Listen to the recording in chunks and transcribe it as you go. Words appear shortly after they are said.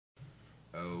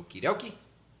Okie dokie.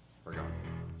 We're going.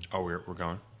 Oh, we're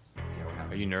going? Yeah, we're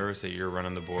having Are you nervous that you're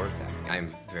running the board?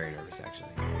 I'm very nervous, actually.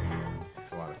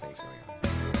 It's a lot of things going on.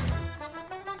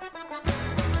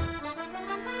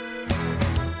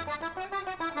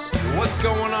 What's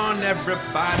going on,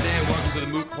 everybody? Welcome to the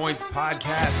Moot Points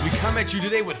Podcast. We come at you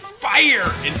today with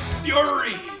fire and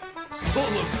fury. Full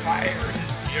of fire and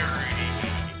fury.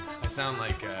 I sound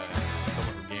like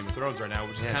someone from Game of Thrones right now,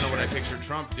 which is kind of what I picture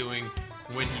Trump doing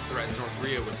when he threatens North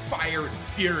Korea with fire and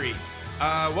fury.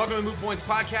 Welcome to the Moot Points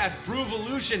Podcast,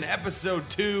 Brewvolution, Episode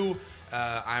 2.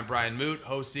 I'm Brian Moote.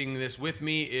 Hosting this with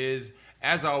me is,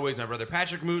 as always, my brother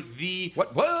Patrick Moote, the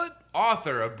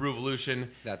author of Brewvolution.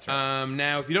 That's right.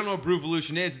 Now, if you don't know what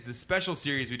Brewvolution is, it's a special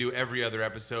series we do every other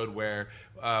episode where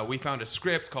we found a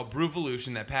script called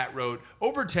Brewvolution that Pat wrote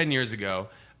over 10 years ago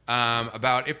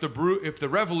about if the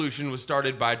revolution was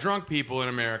started by drunk people in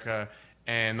America,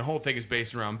 and the whole thing is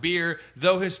based around beer,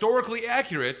 though historically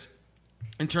accurate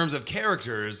in terms of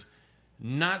characters,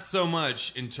 not so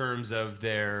much in terms of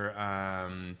their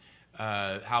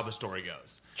how the story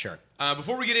goes. Sure.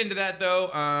 Before we get into that,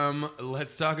 though,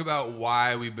 let's talk about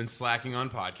why we've been slacking on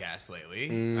podcasts lately.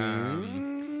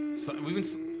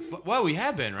 We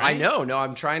have been, right? I know. No,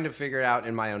 I'm trying to figure out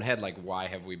in my own head, like, why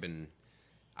have we been...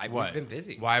 We've been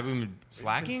busy. Why have we been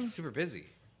slacking? Been super busy.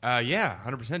 Yeah,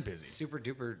 100% busy. Super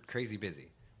duper crazy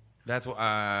busy. That's what,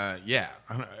 yeah.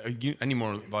 I need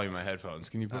more volume in my headphones.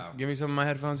 Can you give me some of my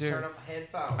headphones here? Turn up my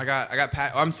headphones. I got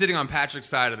I'm sitting on Patrick's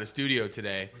side of the studio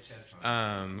today. Which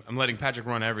headphones? I'm letting Patrick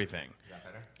run everything. Is that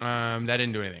better? That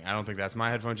didn't do anything. I don't think that's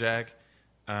my headphone jack.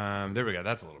 There we go.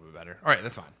 That's a little bit better. All right,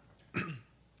 that's fine.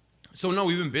 So no,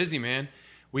 we've been busy, man.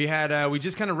 We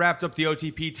just kind of wrapped up the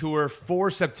OTP tour for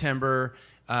September.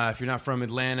 If you're not from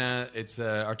Atlanta, it's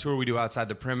our tour we do outside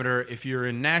the perimeter. If you're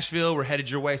in Nashville, we're headed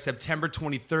your way September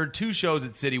 23rd. 2 shows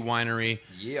at City Winery.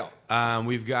 Yeah.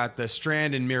 We've got the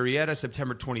Strand in Marietta,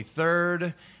 September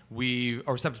 23rd.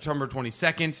 Or September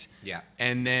 22nd. Yeah.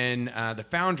 And then the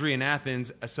Foundry in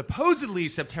Athens, supposedly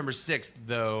September 6th,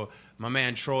 though my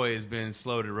man Troy has been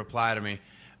slow to reply to me.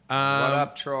 What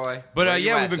up, Troy? But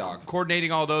yeah, we've been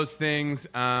coordinating all those things.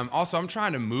 Also, I'm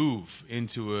trying to move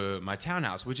into my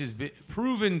townhouse, which has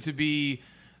proven to be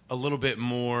a little bit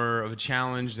more of a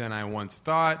challenge than I once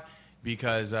thought.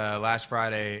 Because last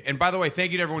Friday, and by the way,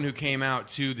 thank you to everyone who came out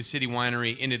to the City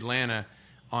Winery in Atlanta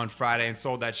on Friday and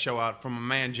sold that show out. From my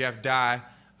man Jeff Dye,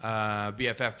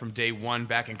 BFF from day one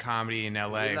back in comedy in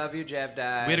LA. We love you, Jeff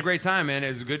Dye. We had a great time, man. It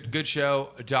was a good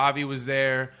show. Davi was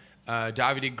there.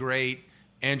 Davi did great.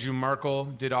 Andrew Merkel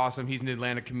did awesome. He's an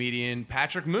Atlanta comedian.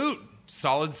 Patrick Moote,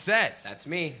 solid set. That's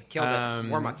me. Killed it.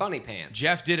 Wore my funny pants.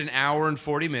 Jeff did 1 hour and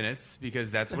 40 minutes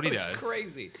because that's what he does. That's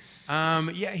crazy.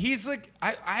 Yeah, he's like,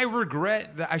 I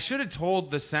regret that. I should have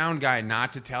told the sound guy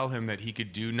not to tell him that he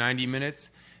could do 90 minutes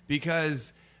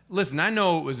because, listen, I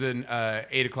know it was an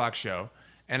 8 o'clock show,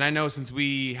 and I know since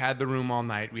we had the room all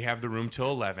night, we have the room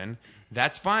till 11.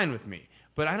 That's fine with me.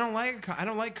 But I don't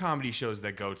like comedy shows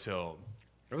that go till...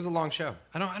 It was a long show.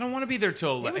 I don't want to be there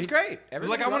till... It was great.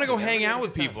 Like, I want to go hang out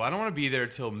with people. I don't want to be there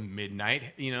till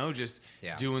midnight, just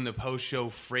doing the post-show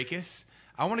fracas.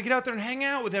 I want to get out there and hang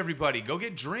out with everybody. Go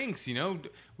get drinks, We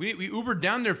Ubered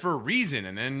down there for a reason,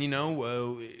 and then,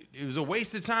 it was a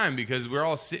waste of time because we're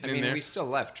all sitting in there. We still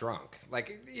left drunk.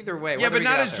 Like, either way. Yeah, but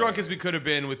not as drunk as we could have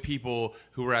been with people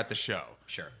who were at the show.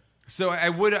 Sure. So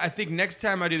I think next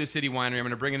time I do the City Winery, I'm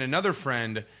going to bring in another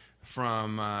friend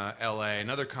from LA,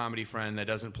 another comedy friend that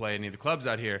doesn't play any of the clubs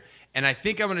out here. And I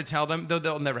think I'm going to tell them, though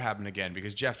that'll never happen again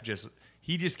because Jeff just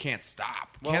can't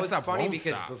stop. Well, it's funny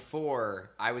because before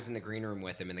I was in the green room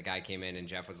with him and the guy came in and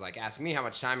Jeff was like, ask me how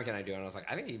much time can I do? And I was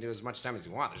like, I think you can do as much time as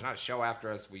you want. There's not a show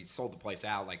after us. We sold the place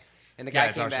out. And the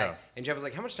guy came back and Jeff was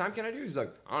like, how much time can I do? He's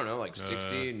like, I don't know,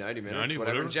 60, 90 minutes,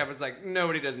 whatever. And Jeff was like,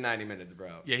 nobody does 90 minutes, bro.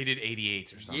 Yeah, he did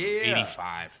 88 or something. Yeah.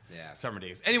 85. Yeah. Some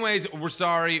ridiculous. Anyways, we're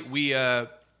sorry.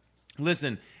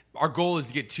 Listen, our goal is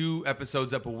to get 2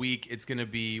 episodes up a week. It's going to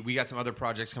be, we got some other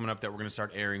projects coming up that we're going to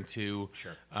start airing too.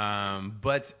 Sure.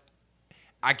 But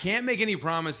I can't make any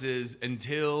promises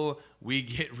until we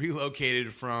get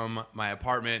relocated from my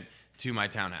apartment to my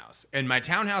townhouse. And my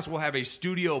townhouse will have a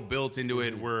studio built into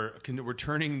it. We're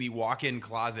turning the walk-in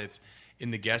closets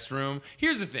in the guest room.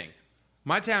 Here's the thing.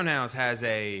 My townhouse has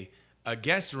a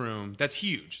guest room that's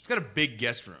huge. It's got a big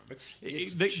guest room. It's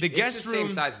guest the room,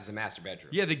 same size as a master bedroom.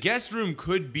 Yeah, the guest room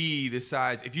could be the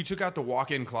size. If you took out the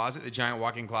walk-in closet, the giant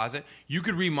walk-in closet, you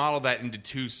could remodel that into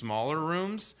 2 smaller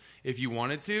rooms if you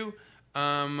wanted to.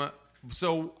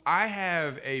 So I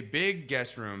have a big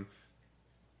guest room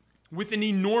with an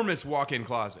enormous walk-in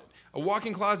closet. A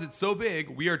walk-in closet so big,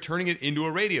 we are turning it into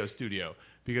a radio studio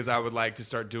because I would like to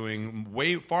start doing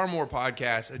far more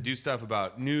podcasts. I do stuff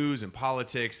about news and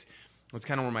politics. That's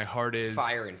kind of where my heart is.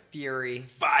 Fire and fury.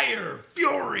 Fire,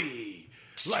 fury.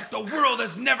 Like the world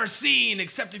has never seen,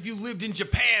 except if you lived in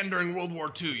Japan during World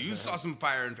War II. You saw some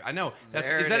fire and... I know.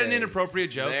 Is that an inappropriate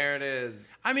joke? There it is.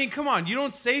 I mean, come on. You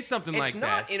don't say something like that. It's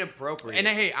not inappropriate. And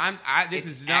hey, this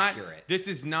is not accurate. This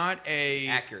is not a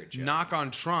accurate joke. Knock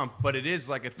on Trump, but it is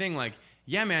like a thing. Like,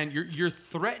 yeah, man, you're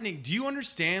threatening. Do you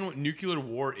understand what nuclear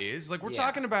war is? Like, we're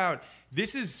talking about...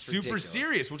 This is super ridiculous.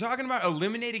 Serious. We're talking about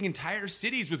eliminating entire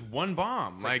cities with one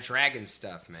bomb. It's like dragon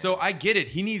stuff, man. So I get it.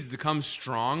 He needs to come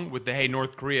strong with the, hey,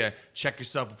 North Korea, check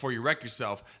yourself before you wreck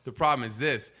yourself. The problem is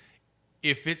this.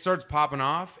 If it starts popping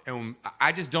off, and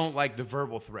I just don't like the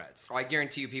verbal threats. Oh, I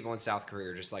guarantee you people in South Korea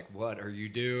are just like, what are you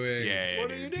doing? Yeah,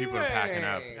 what are you doing? People are packing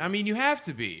up. I mean, you have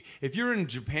to be. If you're in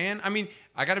Japan, I mean,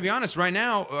 I got to be honest, right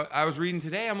now, I was reading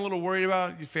today, I'm a little worried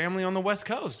about your family on the West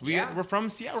Coast. We're from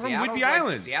Seattle, we're from Whidbey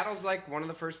Island. Seattle's like one of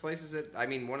the first places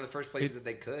that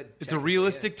they could. It's a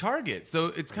realistic target. So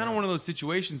it's kind of one of those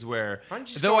situations where,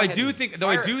 I do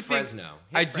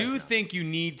think you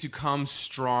need to come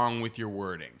strong with your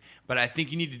wording. But I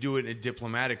think you need to do it in a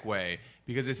diplomatic way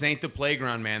because this ain't the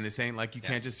playground, man. This ain't like you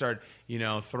can't just start,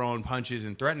 throwing punches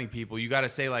and threatening people. You got to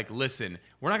say, like, listen,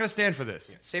 we're not going to stand for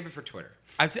this. Yeah, save it for Twitter.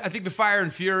 I think the fire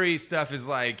and fury stuff is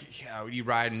like, you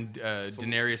riding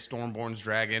Daenerys Stormborn's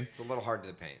dragon. It's a little hard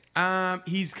to paint.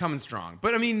 He's coming strong.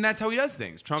 But, I mean, that's how he does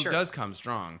things. Trump does come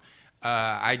strong.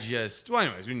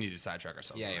 Anyways, we need to sidetrack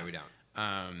ourselves. Yeah, we don't.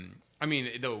 I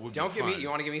mean, though it would don't be get fun. me. You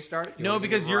want to get me started? No,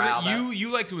 because you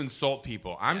like to insult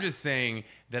people. I'm just saying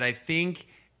that I think,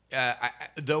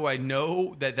 though I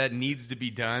know that needs to be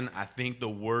done, I think the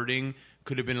wording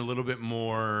could have been a little bit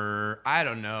more, I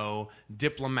don't know,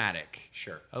 diplomatic.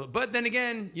 Sure. But then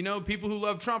again, people who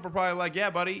love Trump are probably like,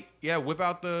 yeah, buddy, whip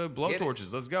out the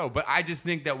blowtorches, let's go. But I just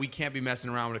think that we can't be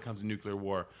messing around when it comes to nuclear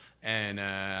war. And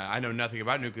I know nothing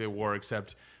about nuclear war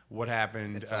except what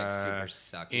happened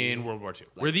in World War II.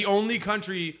 We're the only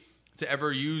country to ever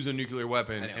use a nuclear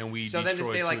weapon, and we destroyed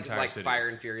two entire cities. Fire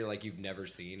and fury like you've never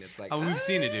seen. It's like, we've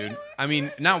seen it, dude. I mean,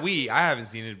 not we. I haven't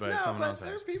seen it, but someone else has.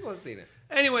 There are people who have seen it.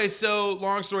 Anyway, so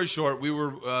long story short,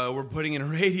 we're putting in a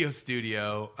radio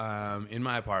studio in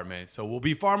my apartment, so we'll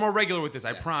be far more regular with this,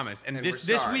 I promise. And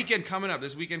this weekend coming up,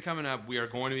 we are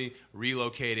going to be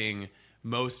relocating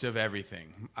most of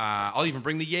everything. I'll even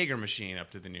bring the Jaeger machine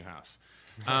up to the new house.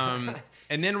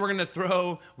 And then we are gonna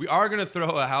throw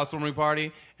a housewarming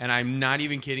party, and I'm not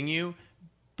even kidding you.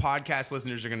 Podcast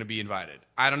listeners are gonna be invited.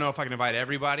 I don't know if I can invite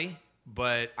everybody,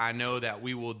 but I know that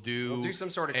we'll do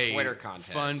some sort of Twitter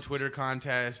contest, fun Twitter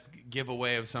contest,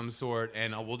 giveaway of some sort,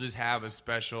 and we'll just have a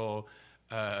special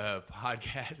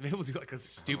podcast. Maybe we'll do like a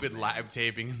stupid live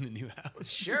taping in the new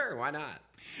house. Sure, why not?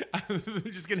 I'm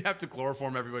just going to have to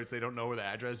chloroform everybody so they don't know where the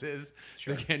address is.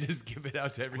 Sure. They can't just give it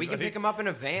out to everybody. We can pick them up in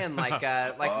a van like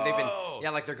they've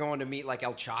been, like they're going to meet like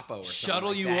El Chapo or something.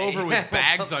 Shuttle you over with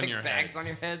bags on your heads. Bags on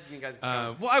your heads and you guys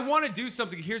can well, I want to do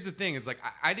something. Here's the thing. It's like,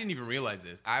 I didn't even realize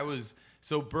this.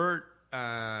 Bert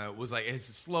was like, it's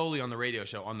slowly on the radio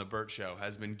show, on the Bert Show,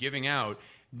 has been giving out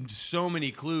so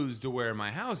many clues to where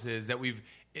my house is that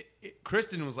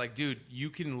Kristen was like, dude, you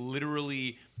can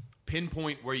literally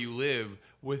pinpoint where you live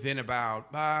within about,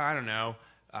 I don't know,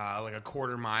 like a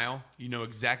quarter mile. You know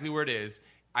exactly where it is.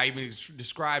 I even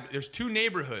described, there's two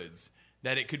neighborhoods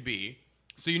that it could be,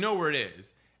 so you know where it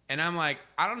is. And I'm like,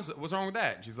 I don't know, what's wrong with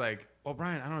that? She's like, well,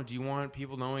 Brian, I don't know, do you want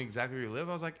people knowing exactly where you live?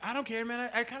 I was like, I don't care, man.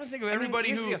 I kind of think of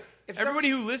everybody who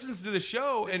listens to the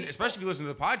show, and especially if you listen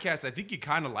to the podcast, I think you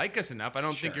kind of like us enough. I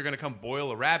don't think you're going to come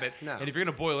boil a rabbit. No. And if you're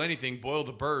going to boil anything, boil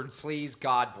the birds. Please,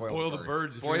 God, boil the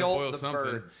birds. If you're going to boil something.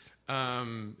 Birds.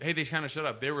 Hey, they kind of shut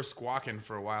up. They were squawking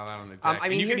for a while out on the deck. I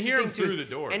mean, and you can hear them through the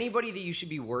doors. Anybody that you should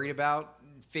be worried about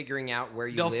figuring out where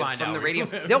you live from the radio,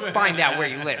 they'll find out where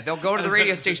you live. They'll go to the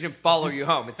radio station and follow you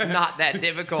home. It's not that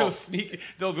difficult.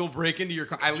 They'll break into your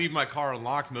car. I leave my car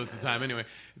unlocked most of the time anyway.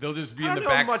 They'll just be in the back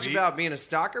seat. I don't know much about being a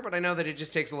stalker, but I know that it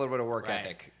just takes a little bit of work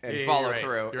ethic and follow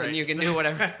through, and you can do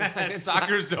whatever.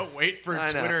 Stalkers don't wait for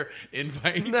Twitter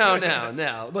invites.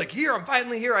 No. Like, here, I'm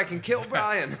finally here. I can kill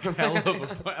Brian. Hell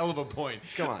of a point.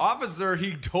 Come on. Officer,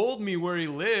 he told me where he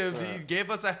lived. He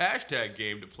gave us a hashtag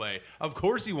game to play. Of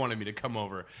course he wanted me to come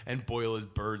over and boil his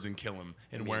birds and kill him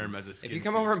and wear him as a skin If you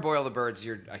come over and boil the birds,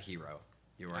 you're a hero.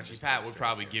 Actually, Pat would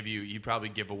probably give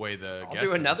away the guest. I'll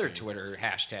do another Twitter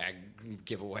hashtag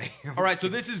giveaway. All right, so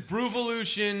this is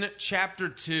Brewvolution Chapter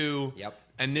 2. Yep.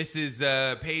 And this is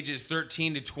pages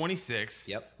 13 to 26.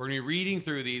 Yep. We're going to be reading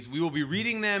through these. We will be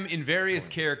reading them in various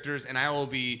characters, and I will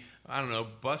be, I don't know,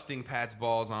 busting Pat's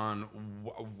balls on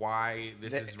why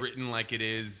this is written like it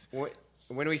is.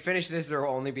 When we finish this, there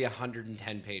will only be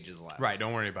 110 pages left. Right,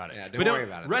 don't worry about it. Yeah, don't worry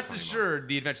about it. Rest assured,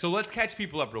 the adventure. So let's catch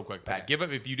people up real quick, Pat. Okay. Give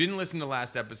up if you didn't listen to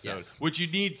last episode, which you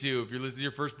need to. If you're listening to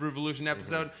your first Brewvolution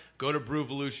episode, go to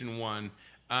Brewvolution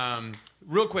 1.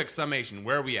 Real quick summation.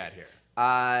 Where are we at here?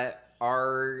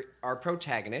 Our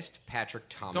protagonist, Patrick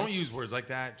Thomas. Don't use words like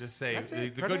that. Just say the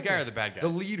good guy or the bad guy. The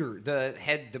leader, the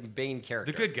head, the main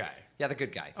character. The good guy. Yeah, the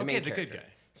good guy. The main character. Good guy.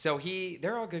 So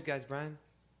they're all good guys, Brian.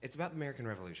 It's about the American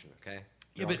Revolution, okay?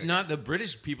 Yeah, but not the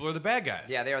British people are the bad guys.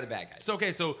 Yeah, they are the bad guys. So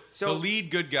the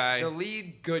lead good guy. The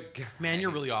lead good guy. Man,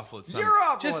 you're really awful at summing. You're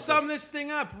awful. Just sum this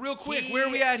thing up real quick. Where are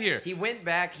we at here? He went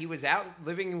back. He was out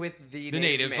living with the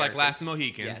natives, like Last of the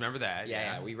Mohicans. Yes. Remember that?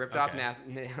 Yeah. We ripped off.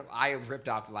 I ripped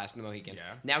off Last of the Mohicans.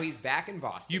 Yeah. Now he's back in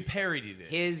Boston. You parodied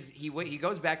it. He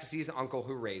goes back to see his uncle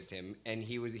who raised him, and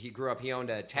he grew up. He owned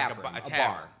a tap room, a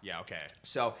bar. Yeah. Okay.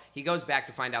 So he goes back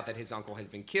to find out that his uncle has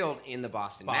been killed in the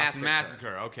Boston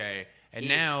Massacre. Okay. And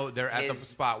now they're at the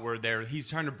spot where he's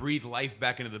trying to breathe life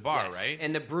back into the bar, right?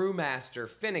 And the brewmaster,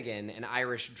 Finnegan, an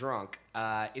Irish drunk,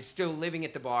 is still living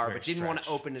at the bar, but didn't want to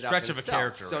open it up himself. Stretch of a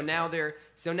character.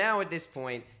 So now at this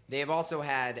point, they have also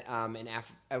had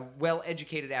a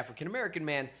well-educated African-American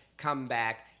man come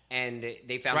back, and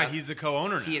they found out he's the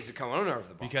co-owner now. He is the co-owner of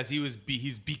the bar. Because he's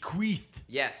bequeathed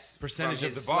percentage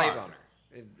of the bar. Slave owner.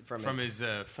 From his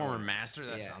former master.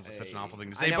 That sounds like such an awful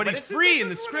thing to say. Know, but he's free in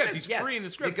the script. He's yes. free in the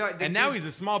script. And now he's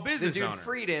a small business owner. The dude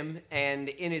freed him, and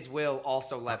in his will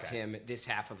also left him this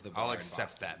half of the bar. I'll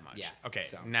accept that much. Yeah. Okay,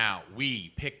 now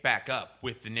we pick back up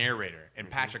with the narrator, and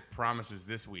Patrick promises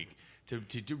this week to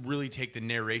really take the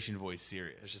narration voice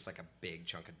serious. It's just like a big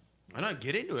chunk of... Why not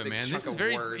get into it, man? This is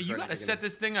very... You got to set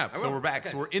this thing up. So we're back.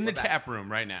 Okay. So we're in the tap room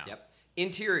right now. Yep.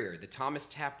 Interior, the Thomas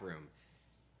Tap Room.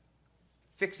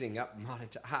 Fixing up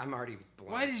I'm already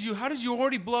blown. How did you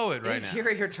already blow it right now?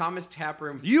 Interior Thomas Tap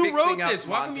Room. You wrote this.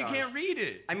 Why come you can't read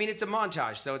it? I mean, it's a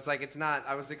montage, so it's like it's not.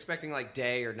 I was expecting like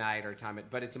day or night or time,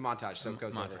 but it's a montage, so it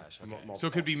goes over. Okay. So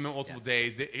it could be multiple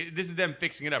days. This is them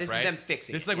fixing it up, right? This is them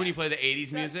fixing. This is like when you play the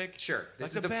 '80s music. Sure.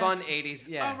 This is the fun '80s.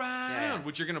 Yeah. All right.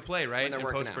 Which you're gonna play right in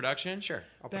post production. Sure.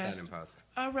 I'll put that in post.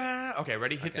 All right. Okay.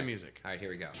 Ready? Hit the music. All right. Here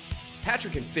we go.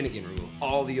 Patrick and Finnegan remove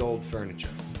all the old furniture.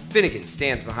 Finnegan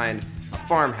stands behind a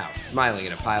farmhouse, smiling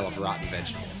at a pile of rotten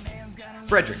vegetables.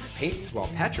 Frederick paints while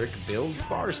Patrick builds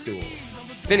bar stools.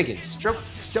 Finnegan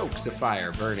stokes a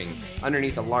fire burning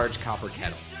underneath a large copper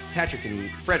kettle. Patrick and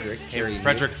Frederick carry...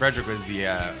 Frederick was the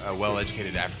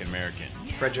well-educated African-American.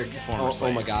 Frederick former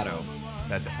slave. Omagado.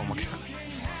 That's it.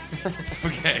 Omagado.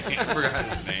 Okay, I forgot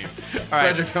his name. All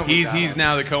right, he's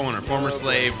now the co-owner. Former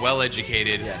slave,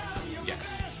 well-educated. Yes.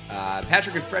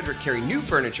 Patrick and Frederick carry new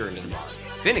furniture into the bar.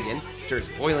 Finnegan stirs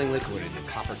boiling liquid in a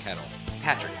copper kettle.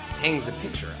 Patrick hangs a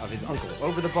picture of his uncle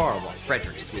over the bar while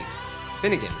Frederick speaks.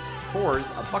 Finnegan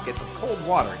pours a bucket of cold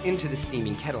water into the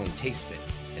steaming kettle and tastes it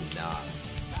and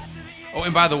nods. Oh,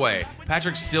 and by the way,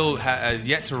 Patrick still has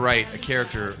yet to write a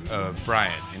character of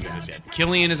Brian into this yet.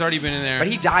 Killian has already been in there. But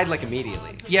he died like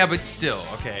immediately. Yeah, but still,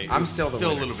 okay. I'm still a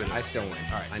little bit. I still win.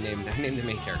 All right. I named the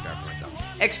main character after myself.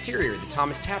 Exterior, the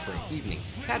Thomas Tap Room, evening.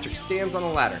 Patrick stands on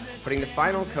a ladder, putting the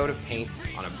final coat of paint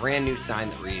on a brand new sign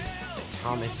that reads, The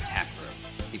Thomas Tap Room.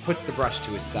 He puts the brush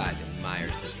to his side and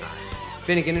admires the sign.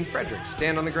 Finnegan and Frederick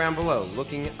stand on the ground below,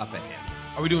 looking up at him.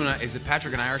 Are we doing is it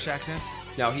Patrick an Irish accent?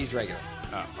 No, he's regular.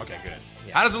 Oh, okay, good.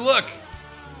 Yeah. How does it look?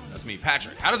 That's me,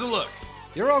 Patrick. How does it look?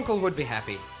 Your uncle would be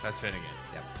happy. That's Finnegan.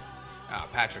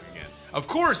 Yep. Patrick again. Of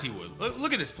course he would.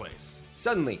 Look at this place.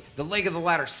 Suddenly, the leg of the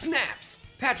ladder snaps.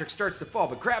 Patrick starts to fall,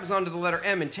 but grabs onto the letter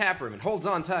M in tap room and holds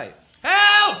on tight.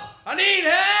 Help! I need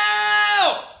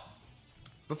help!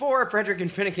 Before Frederick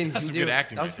and Finnegan That's some good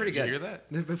acting. That was pretty good. Did you hear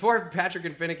that? Before Frederick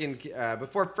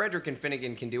and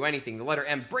Finnegan can do anything, the letter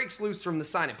M breaks loose from the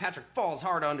sign and Patrick falls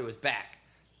hard onto his back.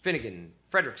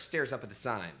 Frederick stares up at the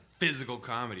sign. Physical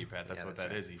comedy, Pat. That's what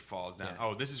that is. He falls down. Yeah.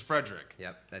 Oh, this is Frederick.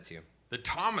 Yep, that's you. The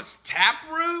Thomas Tap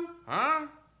Room? Huh?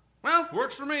 Well,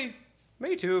 works for me.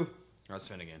 Me too. That's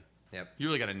Finnegan. Yep. You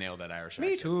really got to nail that Irish accent.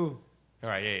 Me too. All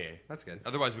right, yeah. That's good.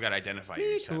 Otherwise, we got to identify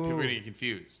you. People are going to get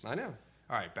confused. I know.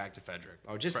 All right, back to Frederick.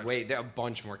 Oh, just wait. There are a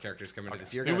bunch more characters coming into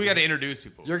this. We got to introduce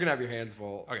people. You're going to have your hands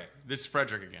full. Okay, this is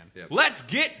Frederick again. Yep. Let's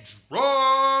get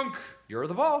drunk! You're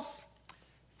the boss.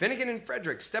 Finnegan and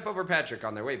Frederick step over Patrick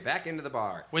on their way back into the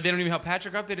bar. Wait, they don't even help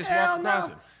Patrick up? They just walk across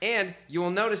him? And you will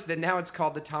notice that now it's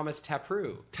called the Thomas Tap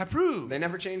Room. Tap Room. They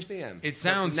never changed the M. It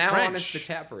sounds French. Now on it's the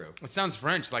Tap Room. It sounds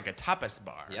French, like a tapas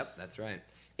bar. Yep, that's right.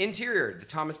 Interior, the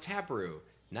Thomas Tap Room.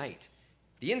 Night.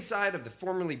 The inside of the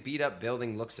formerly beat-up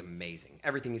building looks amazing.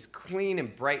 Everything is clean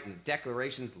and bright, and the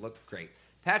decorations look great.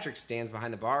 Patrick stands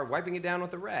behind the bar, wiping it down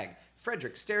with a rag.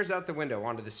 Frederick stares out the window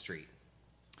onto the street.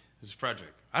 This is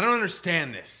Frederick. I don't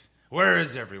understand this. Where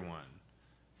is everyone?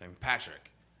 I'm Patrick.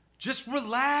 Just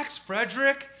relax,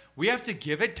 Frederick. We have to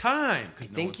give it time. I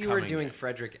think you were doing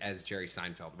Frederick as Jerry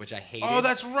Seinfeld, which I hated. Oh,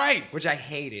 that's right. Which I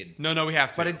hated. No, we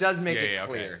have to. But it does make it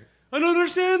clear. Okay. I don't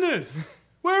understand this.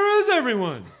 Where is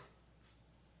everyone?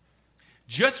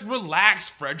 Just relax,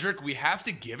 Frederick. We have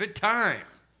to give it time.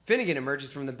 Finnegan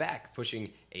emerges from the back, pushing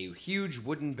a huge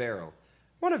wooden barrel.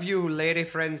 One of you lady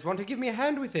friends want to give me a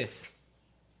hand with this?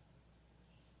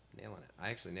 Nailing it. I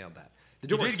actually nailed that. The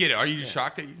door you did get it. Are you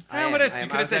shocked that you... I am. You could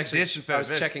have said this instead of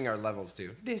this. I was checking our levels,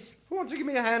 too. This. Who wants to give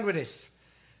me a hand with this?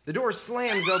 The door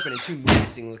slams open and two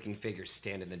menacing-looking figures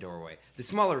stand in the doorway. The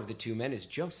smaller of the two men is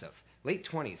Joseph, late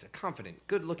 20s, a confident,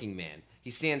 good-looking man. He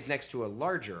stands next to a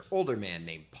larger, older man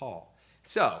named Paul.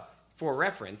 So, for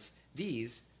reference,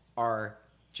 these are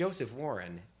Joseph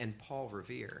Warren and Paul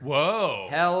Revere. Whoa.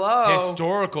 Hello.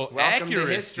 Historical Welcome accuracy.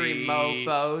 To history,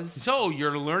 mofos. So,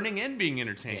 you're learning and being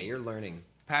entertained. Yeah, you're learning.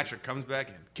 Patrick comes back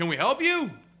in. Can we help you?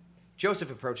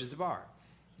 Joseph approaches the bar.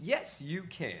 Yes, you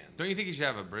can. Don't you think he should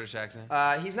have a British accent?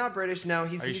 He's not British, no.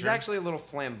 He's sure? actually a little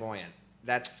flamboyant.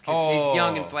 That's because he's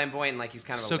young and flamboyant, like he's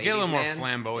kind of a ladies' man. So get a little more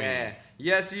flamboyant. Yeah.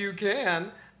 Yes, you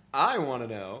can. I want to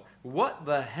know, what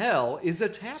the hell is a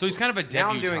tap? So he's kind of a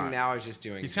debutante. Now I was just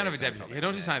doing... He's kind of a debutante.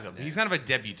 Don't do Seinfeld. He's kind of a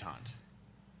debutante.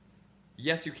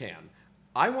 Yes, you can.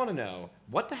 I want to know,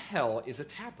 what the hell is a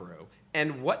taproom,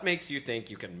 and what makes you think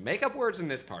you can make up words in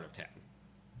this part of town?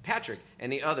 Patrick and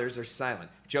the others are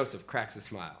silent. Joseph cracks a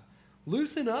smile.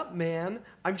 Loosen up, man.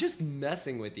 I'm just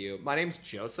messing with you. My name's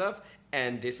Joseph,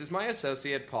 and this is my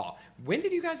associate, Paul. When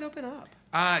did you guys open up?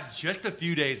 Just a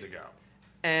few days ago.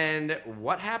 And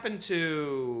what happened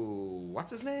to... what's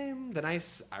his name? The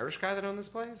nice Irish guy that owned this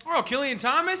place? Oh, Killian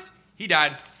Thomas? He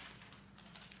died.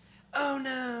 Oh,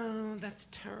 no. That's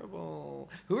terrible.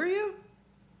 Who are you?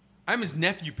 I'm his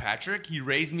nephew, Patrick. He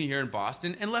raised me here in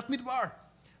Boston and left me to bar.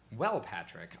 Well,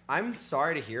 Patrick, I'm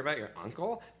sorry to hear about your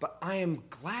uncle, but I am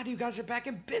glad you guys are back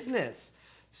in business.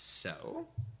 So,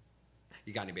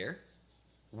 you got any beer?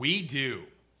 We do.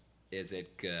 Is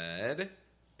it good?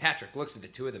 Patrick looks at the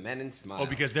two of the men and smiles. Oh,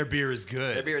 because their beer is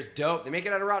good. Their beer is dope. They make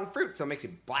it out of rotten fruit, so it makes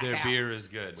you black out. Their beer is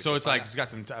good. So it's like, it's got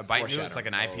some bite to it. It's like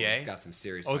an IPA. Oh, it's got some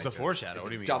serious bite it's a foreshadow. What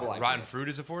do you mean? Double IPA. Rotten fruit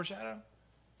is a foreshadow?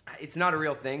 It's not a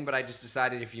real thing, but I just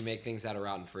decided if you make things out of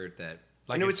rotten fruit that...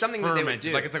 Like and it was something that they would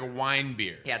do. Like it's like a wine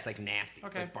beer. Yeah, it's like nasty. Okay.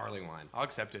 It's like barley wine. I'll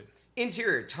accept it.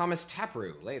 Interior, Thomas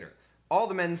Taproom, later. All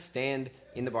the men stand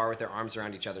in the bar with their arms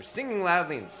around each other, singing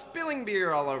loudly and spilling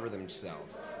beer all over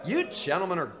themselves. You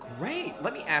gentlemen are great.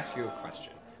 Let me ask you a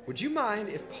question. Would you mind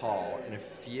if Paul and a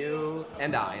few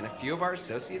of our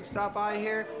associates stop by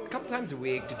here a couple times a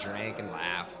week to drink and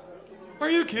laugh?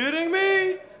 Are you kidding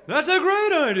me? That's a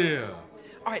great idea.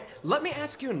 All right, let me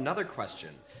ask you another question.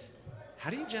 How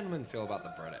do you gentlemen feel about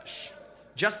the British?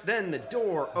 Just then, the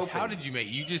door opens. How did you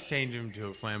make... You just changed him to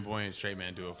a flamboyant straight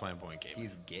man to a flamboyant gay man.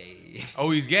 He's gay.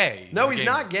 Oh, he's gay. No, he's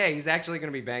not gay. He's actually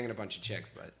going to be banging a bunch of chicks,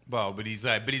 but... Well, he's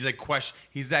that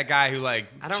guy who, like,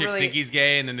 chicks think he's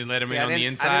gay and then they let him in on the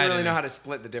inside. I didn't really know how to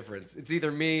split the difference. It's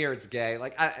either me or it's gay.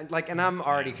 And I'm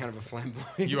already kind of a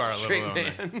flamboyant you are a straight little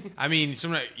man. I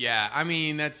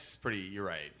mean, that's pretty... You're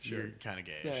right. Sure. You're kind of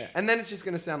gayish. Yeah. And then it's just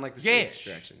going to sound like the same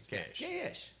directions.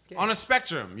 Gayish. On a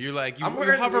spectrum, you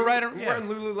hover right around. I'm wearing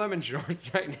Lululemon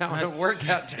shorts right now and a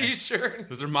workout T-shirt.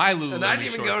 Those are my Lululemon shorts. And I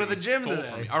didn't even go to the gym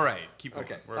today. All right, keep going.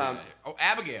 Okay.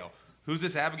 Abigail. Who's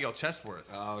this Abigail Chestworth?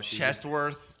 Oh, she's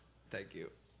Chestworth. Thank you.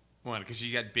 What? Because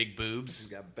she got big boobs. She's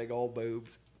got big old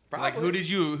boobs. Probably. Like who did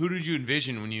you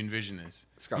envision when you envisioned this?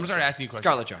 I'm gonna start asking you questions.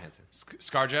 Scarlett Johansson.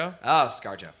 ScarJo? Oh,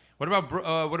 ScarJo. What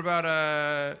about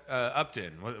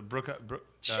Upton?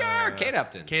 Sure, Kate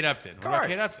Upton. Kate Upton. What about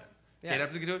Kate Upton? Yes. Kate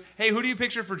Upton can do it. Hey, who do you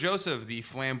picture for Joseph, the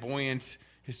flamboyant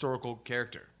historical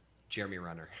character? Jeremy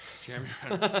Renner. Jeremy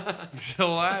Renner. Still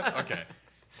alive? Okay.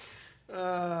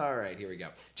 All right, here we go.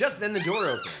 Just then the door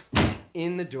opens.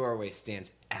 In the doorway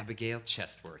stands Abigail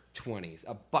Chestworth, 20s,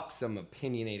 a buxom,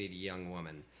 opinionated young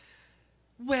woman.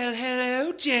 Well,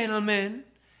 hello, gentlemen.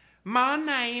 My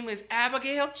name is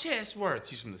Abigail Chestworth.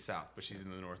 She's from the South, but she's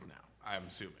in the North now, I'm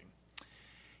assuming.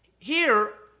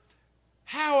 Here,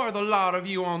 how are the lot of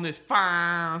you on this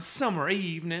fine summer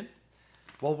evening?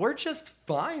 Well, we're just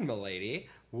fine, milady.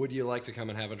 Would you like to come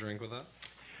and have a drink with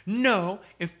us? No,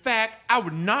 in fact, I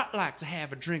would not like to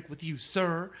have a drink with you,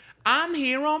 sir. I'm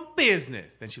here on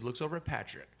business. Then she looks over at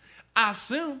Patrick. I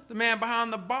assume the man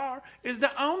behind the bar is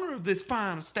the owner of this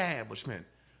fine establishment.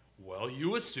 Well,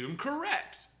 you assume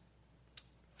correct.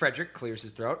 Frederick clears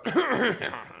his throat.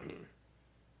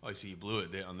 Oh, I see you blew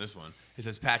it on this one. It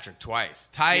says Patrick twice.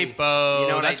 Typo. You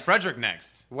know what That's Frederick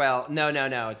next. Well, no,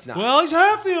 it's not. Well, he's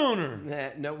half the owner.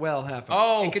 No, well, half of it.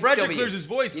 Oh, It could Frederick still be clears you. his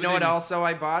voice. You know what also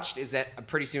I botched is that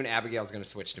pretty soon Abigail's going to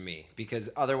switch to me because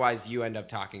otherwise you end up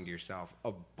talking to yourself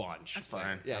a bunch. That's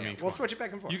fine. Yeah, I mean, we'll switch it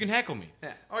back and forth. You can heckle me.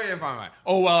 Yeah. Oh, yeah, fine.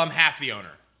 Oh, well, I'm half the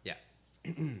owner. Yeah.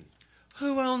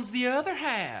 Who owns the other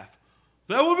half?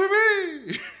 That will be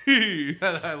me.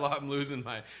 I'm losing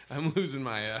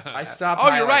my. I stopped.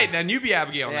 Oh, you're right. Then you be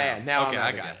Abigail Yeah, now Okay,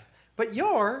 I'm I got it. But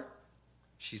you're.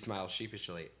 She smiles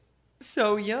sheepishly.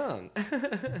 So young.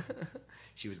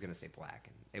 She was gonna say black,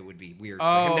 and it would be weird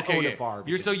for him to own a bar.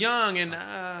 You're so young and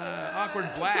awkward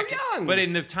black. So young. But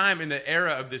in the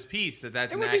era of this piece,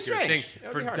 that's an accurate thing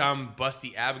for dumb,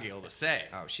 busty Abigail to say.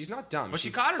 Oh, she's not dumb. But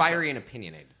she's she caught herself. fiery and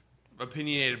opinionated.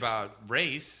 Opinionated about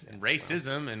race and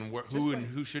racism and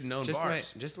who should know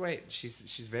bars. Just wait. She's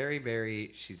very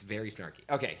snarky.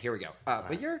 Okay, here we go.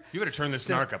 But you better turn the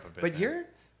snark up a bit. But you're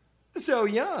so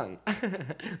young.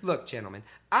 Look, gentlemen,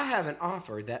 I have an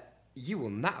offer that you will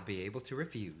not be able to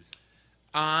refuse.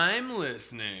 I'm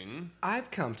listening.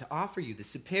 I've come to offer you the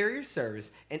superior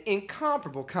service and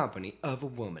incomparable company of a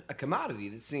woman, a commodity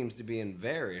that seems to be in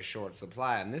very short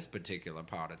supply in this particular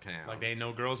part of town. Like there ain't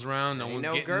no girls around, no one's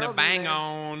no getting girls a bang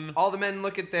on. All the men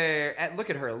look at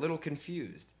her a little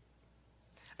confused.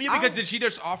 Yeah, because did she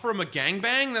just offer him a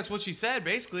gangbang? That's what she said,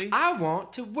 basically. I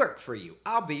want to work for you.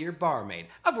 I'll be your barmaid.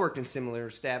 I've worked in similar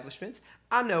establishments.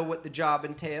 I know what the job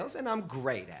entails, and I'm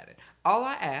great at it. All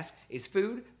I ask is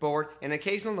food, board, and an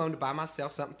occasional loan to buy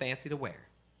myself something fancy to wear.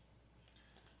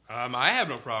 I have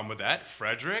no problem with that.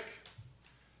 Frederick,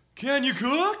 can you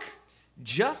cook?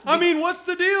 What's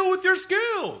the deal with your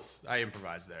skills? I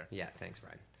improvised there. Yeah, thanks,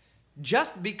 Brian.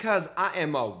 Just because I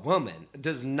am a woman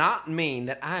does not mean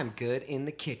that I am good in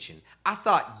the kitchen. I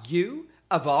thought you,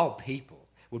 of all people,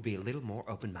 would be a little more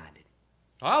open-minded.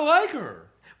 I like her.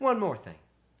 One more thing.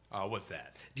 What's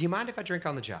that? Do you mind if I drink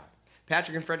on the job?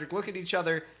 Patrick and Frederick look at each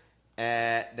other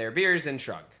at their beers and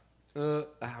shrug. Oh,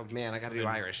 man, I gotta do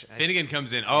Irish. Finnegan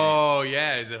comes in. Oh,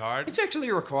 yeah, is it hard? It's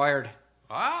actually required.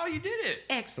 Oh, you did it.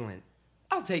 Excellent.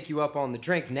 I'll take you up on the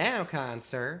drink now, kind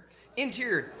sir.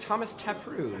 Interior Thomas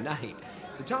Taproot night.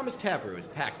 The Thomas Taproot is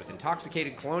packed with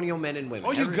intoxicated colonial men and women.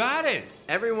 Oh, you got it.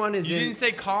 Everyone is You didn't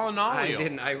say colonial. I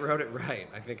didn't. I wrote it right.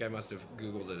 I think I must have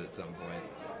Googled it at some point.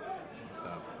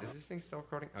 Stop. Is this thing still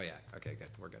recording? Oh, yeah. Okay, good.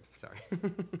 We're good. Sorry.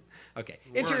 Okay.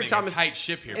 Interior Thomas. A tight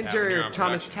ship here, Interior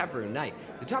Thomas Taproot night.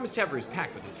 The Thomas Taproot is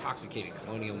packed with intoxicated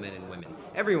colonial men and women.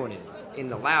 Everyone is in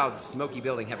the loud, smoky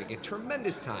building having a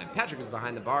tremendous time. Patrick is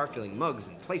behind the bar filling mugs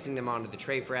and placing them onto the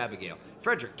tray for Abigail.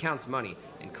 Frederick counts money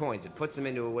and coins and puts them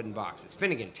into a wooden box as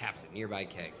Finnegan taps a nearby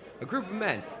keg. A group of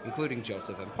men, including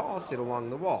Joseph and Paul, sit along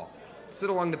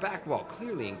the back wall,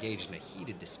 clearly engaged in a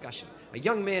heated discussion. A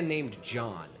young man named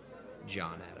John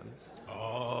Adams.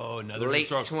 Oh, another late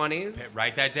 20s.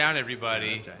 Write that down, everybody.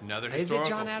 Yeah, that's right. Another Is historical. it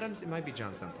John Adams? It might be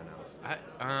John something else.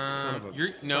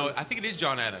 I think it is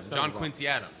John Adams. John Quincy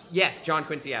Adams. Yes, John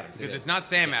Quincy Adams. Because it's not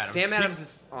Sam Adams. Sam Adams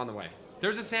is on the way.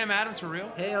 There's a Sam Adams for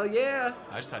real? Hell yeah.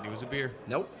 I just thought he was a beer.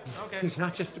 Nope. Okay. He's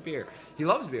not just a beer. He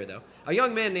loves beer, though. A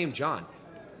young man named John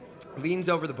leans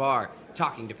over the bar,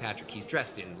 talking to Patrick. He's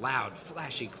dressed in loud,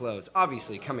 flashy clothes,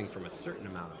 obviously coming from a certain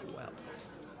amount of wealth.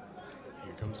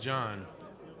 Here comes John.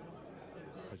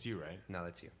 That's you, right? No,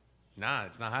 that's you. Nah,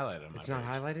 it's not highlighted on my It's not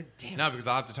page. highlighted? Damn. No, because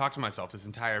I'll have to talk to myself this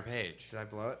entire page. Did I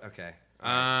blow it? Okay.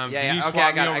 Yeah. Okay,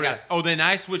 I got it. Oh, then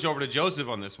I switch over to Joseph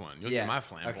on this one. You'll get my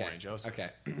flamboyant Joseph. Okay.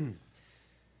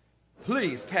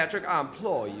 Please, Patrick, I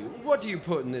implore you. What do you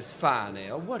put in this fine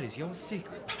ale? What is your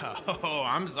secret? Oh,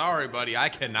 I'm sorry, buddy. I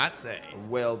cannot say.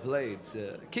 Well played,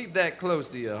 sir. Keep that close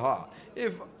to your heart.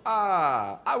 If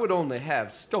I would only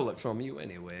have stole it from you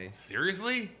anyway.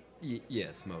 Seriously?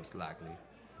 Yes, most likely.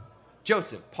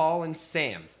 Joseph, Paul, and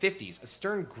Sam, 50s, a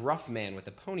stern, gruff man with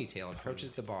a ponytail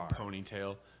approaches the bar.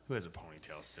 Ponytail? Who has a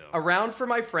ponytail still? Around for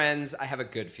my friends I have a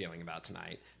good feeling about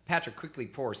tonight. Patrick quickly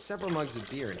pours several mugs of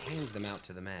beer and hands them out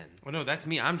to the men. Oh, no, that's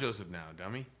me. I'm Joseph now,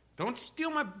 dummy. Don't steal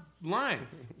my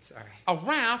lines. Sorry.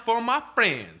 Around for my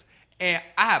friends, and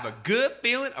I have a good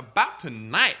feeling about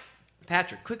tonight.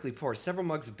 Patrick quickly pours several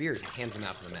mugs of beers and hands them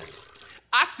out to the men.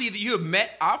 I see that you have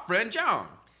met our friend John.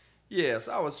 Yes,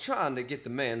 I was trying to get the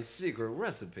man's secret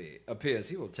recipe. Appears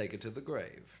he will take it to the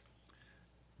grave.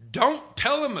 Don't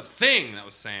tell him a thing. That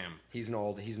was Sam. He's an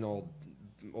old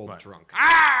drunk.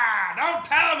 Don't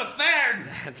tell him a thing.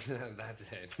 That's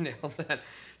it. Nailed that.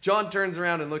 John turns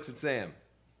around and looks at Sam.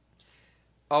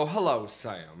 Oh, hello,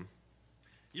 Sam.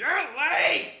 You're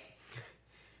late.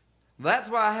 That's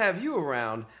why I have you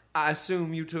around. I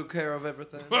assume you took care of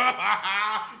everything.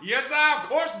 Yes, I of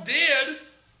course did.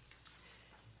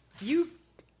 You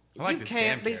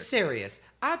can't be serious.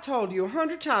 I told you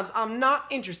 100 times I'm not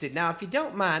interested. Now, if you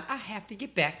don't mind, I have to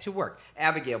get back to work.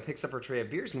 Abigail picks up her tray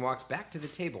of beers and walks back to the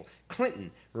table.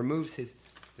 Clinton removes his...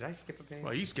 Did I skip a page?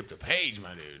 Well, you skipped a page,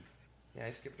 my dude. Yeah,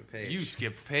 I skipped a page. You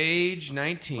skipped page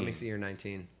 19. Let me see your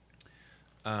 19.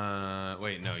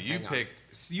 Wait, no, you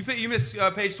missed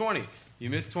page 20. You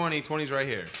missed 20. 20's right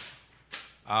here.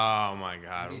 Oh my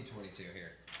God. I need 22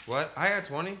 here. What? I got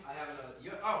 20. I have another.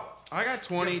 I got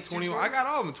 20, 21. I got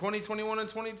all of them. 20, 21, and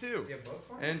 22. Do you have both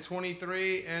 20s? And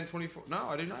 23 and 24. No,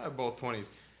 I do not have both 20s.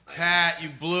 Pat, you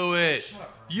blew it. Shut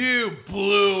up, Brian. You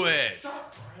blew it. Shut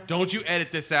up, Brian. Don't you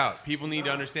edit this out. People need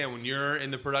to understand when you're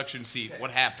in the production seat,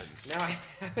 what happens. Now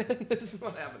this is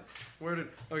what happened.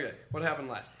 What happened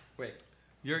last? Wait.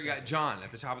 You got John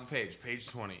at the top of the page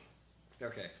 20.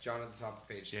 Okay, John at the top of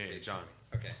the page. Yeah, page John.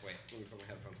 20. Okay, wait. Let me put my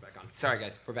headphones back on. Sorry,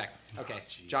 guys. We're back. Okay,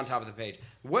 John, top of the page.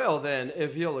 Well, then,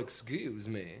 if you'll excuse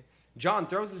me. John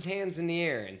throws his hands in the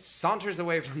air and saunters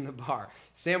away from the bar.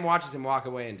 Sam watches him walk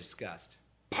away in disgust.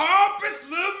 Pompous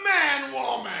little man,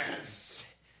 woman!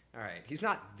 All right, he's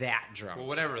not that drunk. Well,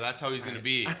 whatever. That's how he's going to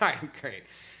be. All right, great.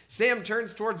 Sam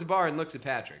turns towards the bar and looks at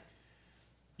Patrick.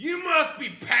 You must be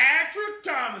Patrick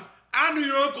Thomas. I knew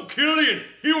your Uncle Killian.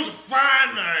 He was a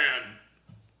fine man.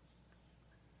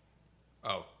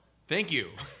 Oh, thank you.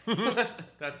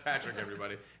 That's Patrick,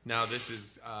 everybody. Now this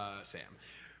is Sam.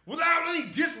 Without any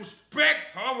disrespect,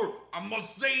 however, I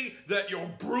must say that your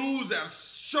brews have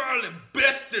surely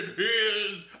bested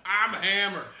his. I'm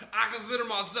hammered. I consider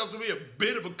myself to be a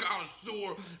bit of a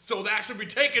connoisseur, so that should be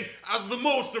taken as the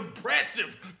most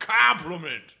impressive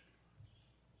compliment.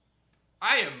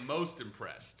 I am most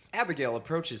impressed. Abigail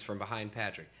approaches from behind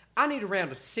Patrick. I need a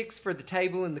round of 6 for the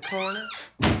table in the corner.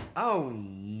 Oh,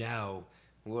 no.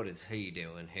 What is he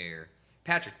doing here?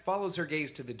 Patrick follows her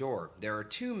gaze to the door. There are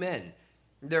 2 men.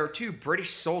 There are 2 British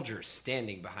soldiers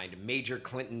standing behind Major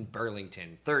Clinton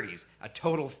Burlington, 30s, a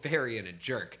total fairy and a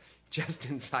jerk, just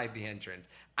inside the entrance.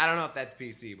 I don't know if that's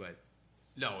PC, but...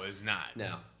 No, it's not.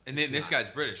 No. And then this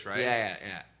guy's British, right?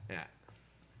 Yeah.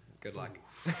 Good luck.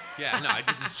 Yeah, no, I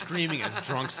just am screaming as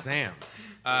drunk Sam.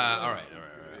 All right.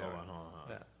 Hold on.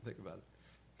 Yeah, think about it.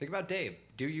 Think about Dave.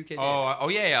 Do UK Dave. Oh,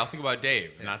 yeah. I'll think about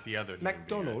Dave, not the other human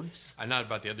McDonald's. being. Not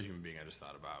about the other human being I just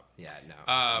thought about. Yeah,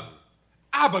 no.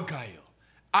 Abigail,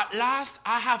 at last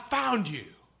I have found you.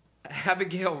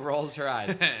 Abigail rolls her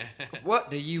eyes.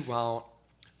 What do you want?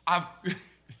 I've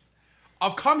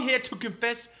come here to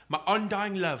confess my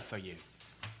undying love for you.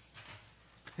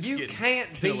 You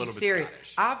can't be serious.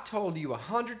 I've told you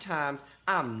 100 times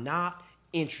I'm not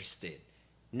interested.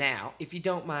 Now, if you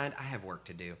don't mind, I have work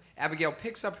to do. Abigail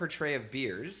picks up her tray of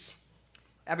beers.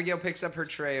 And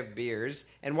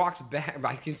walks back.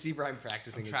 I can see Brian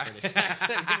practicing his British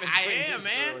accent. I am,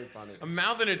 man. Really funny. I'm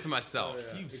mouthing it to myself.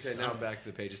 Oh, yeah. Okay, now back to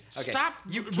the pages. Okay. Stop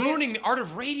ruining the art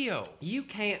of radio. You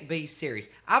can't be serious.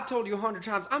 I've told you 100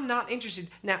 times I'm not interested.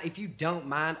 Now, if you don't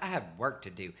mind, I have work to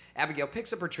do. Abigail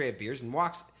picks up her tray of beers and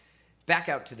walks back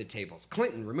out to the tables.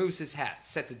 Clinton removes his hat,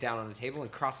 sets it down on the table,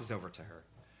 and crosses over to her.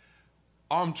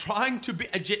 I'm trying to be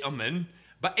a gentleman,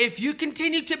 but if you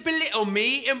continue to belittle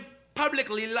me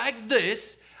publicly like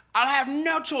this, I'll have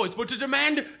no choice but to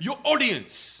demand your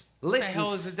audience. Listen,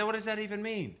 what does that even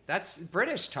mean? That's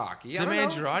British talk.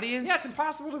 Demand your audience? Yeah, it's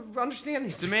impossible to understand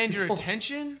these Demand people. your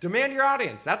attention? Demand your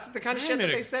audience. That's the kind of shit that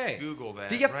they say. Google that.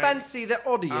 Do you fancy the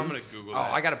audience? I'm gonna Google that.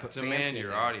 Oh, I gotta put demand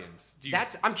your audience.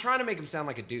 I'm trying to make him sound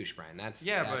like a douche, Brian. That's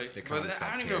the concept.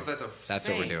 I don't even know if that's a That's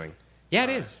saying. what we're doing. Yeah, it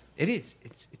is. It is.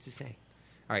 It's a saying.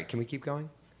 All right, can we keep going?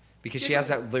 Because she has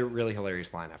that really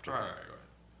hilarious line after. All right.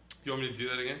 You want me to do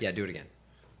that again? Yeah, do it again.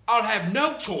 I'll have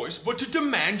no choice but to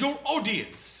demand your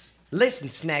audience. Listen,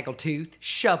 Snaggletooth,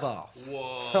 shove off. Whoa.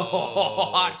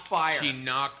 Hot fire. She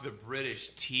knocked the British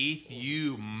teeth,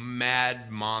 you mad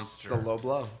monster. It's a low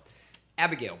blow.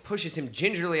 Abigail pushes him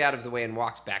gingerly out of the way and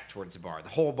walks back towards the bar. The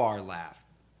whole bar laughs.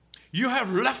 You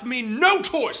have left me no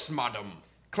choice, madam.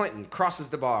 Clinton crosses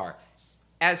the bar.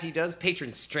 As he does,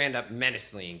 patrons stand up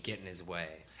menacingly and get in his way.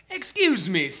 Excuse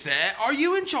me, sir. Are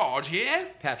you in charge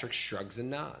here? Patrick shrugs and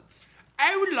nods.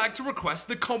 I would like to request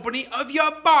the company of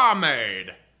your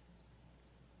barmaid.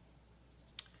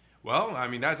 Well, I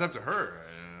mean, that's up to her.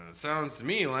 It sounds to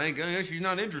me like she's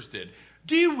not interested.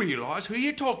 Do you realize who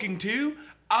you're talking to?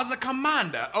 As a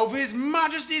commander of His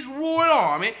Majesty's Royal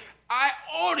Army, I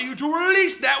order you to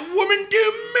release that woman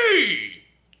to me.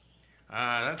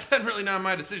 That's really not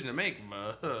my decision to make.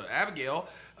 Abigail,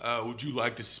 would you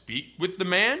like to speak with the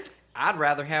man? I'd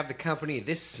rather have the company of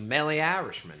this smelly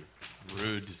Irishman.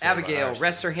 Rude to say. Abigail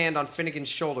rests her hand on Finnegan's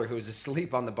shoulder, who is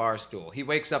asleep on the bar stool. He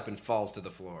wakes up and falls to the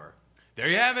floor. There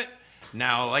you have it.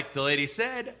 Now, like the lady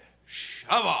said,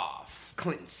 shove off.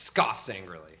 Clinton scoffs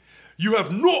angrily. You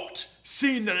have not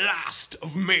seen the last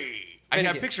of me. I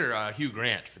can picture Hugh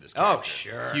Grant for this character. Oh,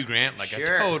 sure. Hugh Grant, like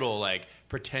a total, like,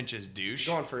 pretentious douche.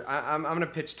 Going for, I'm going to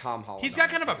pitch Tom Holland. He's got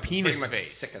kind of a penis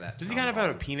face. Sick of that. Does he kind of have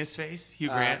a penis face, Hugh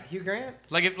Grant? Hugh Grant?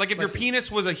 Like if your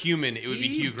penis was a human, it would be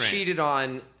Hugh Grant. He cheated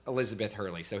on Elizabeth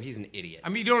Hurley, so he's an idiot. I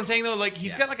mean, you know what I'm saying though? Like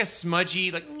he's got like a smudgy,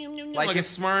 like a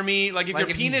smarmy. Like if your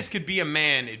penis could be a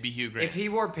man, it'd be Hugh Grant. If he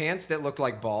wore pants that looked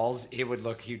like balls, it would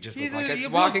look. He'd just look like a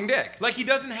walking dick. Like he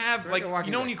doesn't have like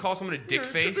you know when you call someone a dick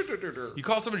face. You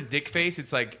call someone a dick face.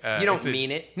 It's like you don't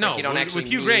mean it. No, like you don't actually.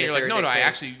 With Hugh Grant, you're like no. I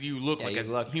actually you look like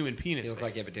a human penis. You look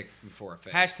like you have a dick before a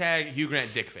face. Hashtag Hugh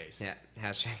Grant dick face. Yeah.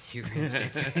 Hashtag Hugh Grant's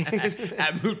dick face.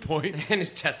 At Moote Points. And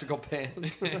his testicle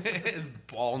pants. His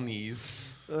ball knees.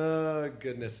 Oh,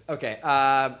 goodness. Okay.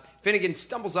 Finnegan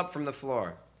stumbles up from the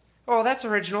floor. Oh, that's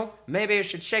original. Maybe you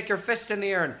should shake your fist in the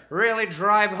air and really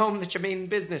drive home that you mean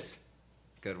business.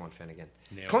 Good one, Finnegan.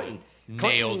 Clinton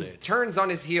turns on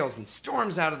his heels and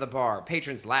storms out of the bar.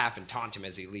 Patrons laugh and taunt him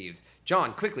as he leaves.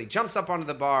 John quickly jumps up onto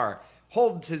the bar,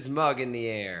 holds his mug in the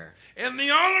air. In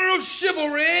the honor of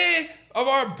chivalry of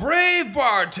our brave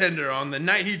bartender on the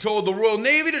night he told the Royal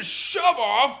Navy to shove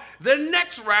off, the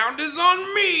next round is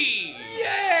on me!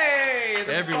 Yay!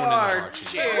 Everyone in the bar.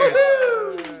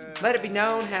 Cheers! Let it be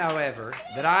known, however,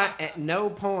 that I at no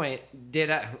point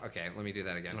did I... Okay, let me do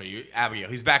that again. Abigail.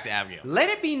 He's back to Abigail. Let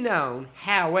it be known,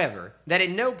 however, that at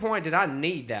no point did I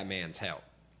need that man's help.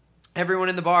 Everyone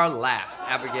in the bar laughs.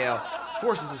 Abigail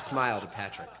forces a smile to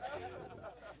Patrick.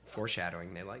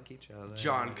 Foreshadowing, they like each other.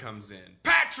 John comes in.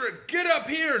 Patrick, get up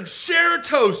here and share a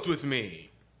toast with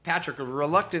me. Patrick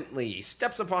reluctantly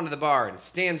steps up onto the bar and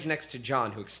stands next to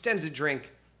John, who extends a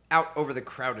drink out over the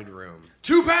crowded room.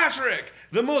 To Patrick,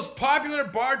 the most popular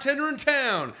bartender in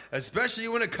town, especially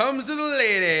when it comes to the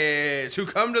ladies who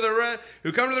come to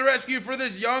the rescue for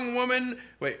this young woman.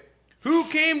 Wait, who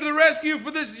came to the rescue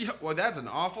for this? Well, that's an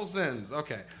awful sentence.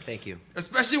 Okay. Thank you.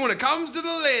 Especially when it comes to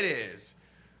the ladies.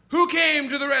 Who came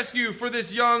to the rescue for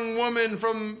this young woman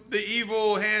from the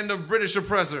evil hand of British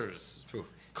oppressors? Ooh,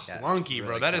 clunky, really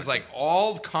bro. That clunky. Is like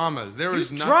all commas. There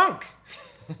was drunk.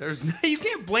 There's no, you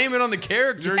can't blame it on the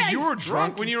character. Yeah, you were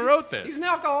drunk when you wrote this. He's an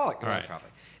alcoholic. All right. Probably.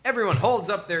 Everyone holds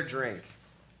up their drink.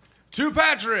 To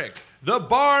Patrick, the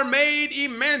barmaid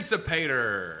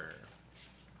emancipator.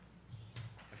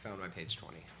 I found my page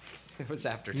 20. It was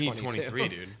after 22. You need 23,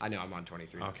 dude. I know, I'm on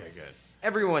 23. Okay, good.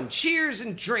 Everyone cheers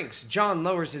and drinks. John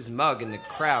lowers his mug and the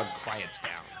crowd quiets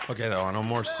down. Okay, though, on a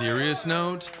more serious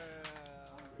note,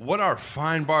 what our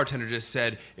fine bartender just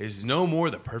said is no more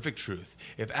the perfect truth.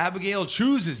 If Abigail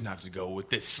chooses not to go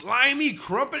with this slimy,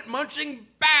 crumpet-munching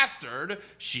bastard,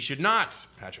 she should not.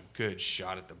 Patrick, good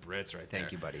shot at the Brits right there.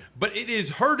 Thank you, buddy. But it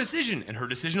is her decision, and her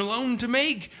decision alone to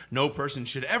make. No person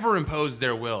should ever impose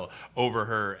their will over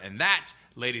her, and that,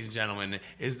 ladies and gentlemen,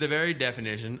 is the very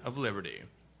definition of liberty.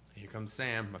 Here comes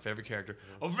Sam, my favorite character.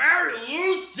 A very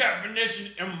loose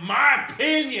definition, in my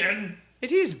opinion.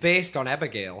 It is based on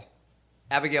Abigail.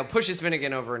 Abigail pushes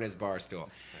Finnegan over in his bar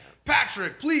stool.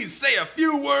 Patrick, please say a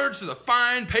few words to the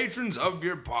fine patrons of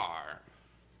your bar.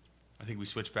 I think we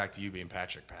switch back to you being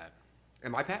Patrick, Pat.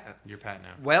 Am I Pat? You're Pat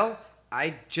now. Well,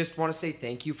 I just want to say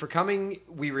thank you for coming.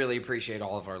 We really appreciate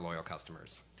all of our loyal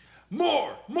customers. More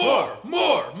speech.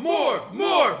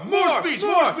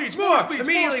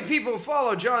 Immediately, people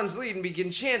follow John's lead and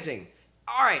begin chanting.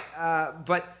 All right,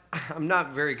 but I'm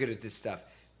not very good at this stuff.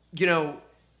 You know,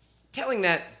 telling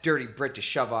that dirty Brit to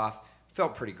shove off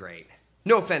felt pretty great.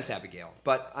 No offense, Abigail,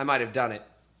 but I might have done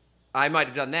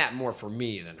that more for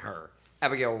me than her.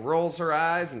 Abigail rolls her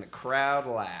eyes and the crowd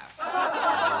laughs.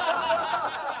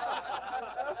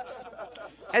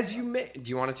 Do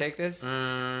you want to take this? You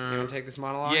want to take this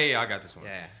monologue? Yeah, I got this one.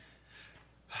 Yeah.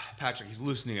 Patrick, he's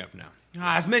loosening up now.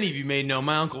 As many of you may know,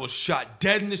 my uncle was shot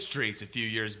dead in the streets a few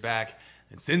years back,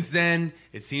 and since then,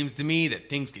 it seems to me that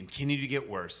things continue to get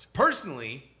worse.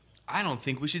 Personally, I don't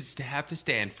think we should have to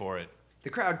stand for it. The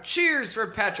crowd cheers for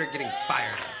Patrick getting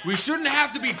fired. We shouldn't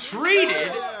have to be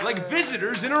treated like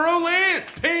visitors in our own land,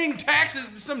 paying taxes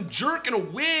to some jerk in a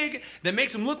wig that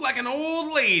makes him look like an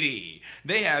old lady.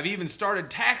 They have even started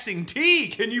taxing tea.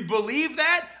 Can you believe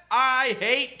that? I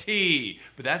hate tea.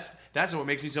 But that's what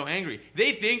makes me so angry.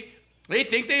 They think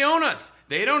they own us.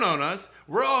 They don't own us.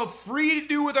 We're all free to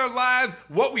do with our lives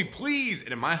what we please.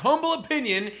 And in my humble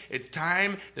opinion, it's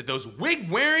time that those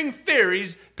wig-wearing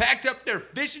fairies packed up their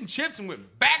fish and chips and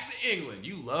went back to England.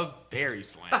 You love fairy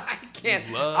slang. I can't.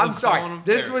 I'm sorry.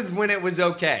 This was when it was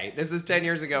okay. This was 10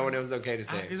 years ago when it was okay to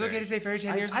say it was okay to say fairy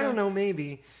 10 years ago? I don't know,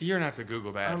 maybe. You're going to have to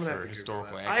Google that for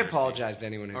historical accuracy. I apologize to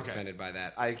anyone who's offended by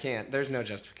that. I can't. There's no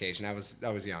justification. I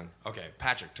was young. Okay,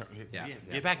 Patrick,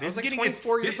 get back. This is getting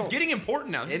 24 years old. It's getting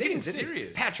important now. This is getting serious.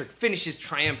 Patrick finishes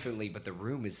triumphantly, but the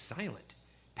room is silent.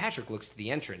 Patrick looks to the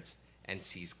entrance and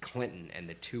sees Clinton and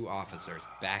the two officers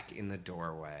back in the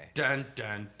doorway. Dun,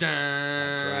 dun, dun.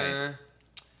 That's right.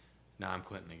 Now I'm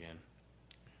Clinton again.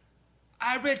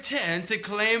 I return to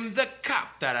claim the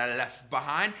cup that I left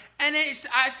behind, and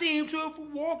I seem to have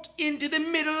walked into the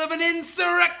middle of an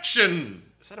insurrection.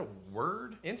 Is that a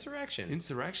word? Insurrection.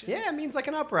 Insurrection? Yeah, it means like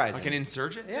an uprising. Like an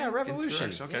insurgent? Yeah,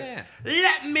 revolution. Okay.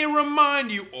 Yeah. Let me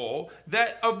remind you all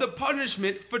that of the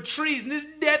punishment for treason is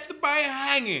death by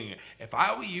hanging. If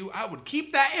I were you, I would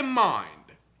keep that in mind.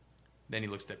 Then he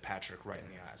looks at Patrick right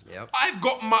in the eyes. Yep. I've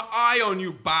got my eye on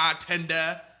you,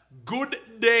 bartender. Good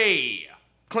day.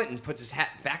 Clinton puts his hat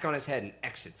back on his head and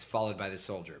exits, followed by the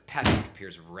soldier. Patrick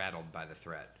appears rattled by the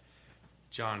threat.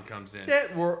 John comes in.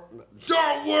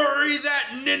 Don't worry,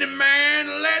 that ninny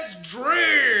man. Let's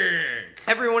drink.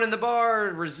 Everyone in the bar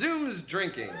resumes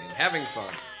drinking and having fun.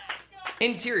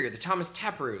 Interior, the Thomas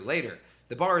Taproom. Later,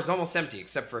 the bar is almost empty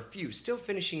except for a few still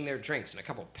finishing their drinks and a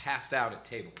couple passed out at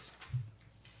tables.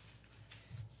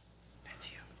 That's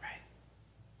you, right?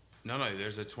 No,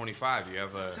 there's a 25. You have a...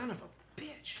 Son of a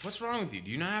bitch. What's wrong with you?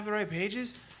 Do you not have the right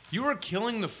pages? You are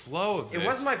killing the flow of this. It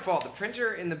wasn't my fault. The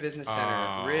printer in the business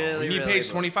center really, you need page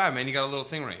 25, man. You got a little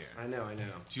thing right here. I know.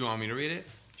 Do you want me to read it?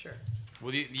 Sure.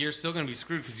 Well, you're still going to be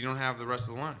screwed because you don't have the rest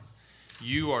of the lines.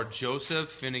 You are Joseph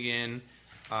Finnegan.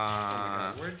 Oh my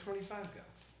God. Where'd 25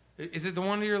 go? Is it the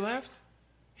one to your left?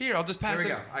 Here, I'll just pass it.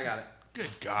 There we go. I got it. Good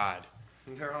God.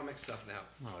 They're all mixed up now.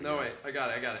 Oh, no, wait. I got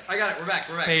it. We're back.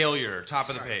 Failure. Top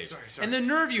of the page. Sorry. And the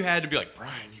nerve you had to be like,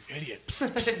 Brian, you idiot.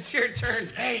 It's your turn.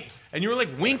 Hey. And you were like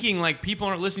winking like people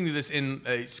aren't listening to this in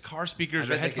car speakers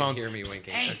or headphones. They can hear me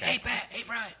winking. Hey, Pat. Hey,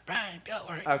 Brian, go.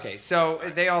 All right. Okay, so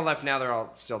they all left. Now they're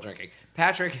all still drinking.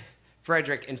 Patrick,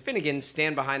 Frederick, and Finnegan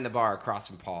stand behind the bar across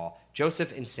from Paul,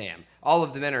 Joseph, and Sam. All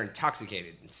of the men are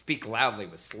intoxicated and speak loudly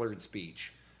with slurred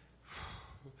speech.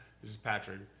 This is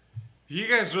Patrick. You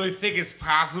guys really think it's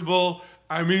possible?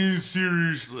 I mean,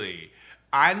 seriously.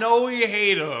 I know you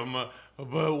hate him,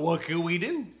 but what can we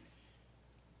do?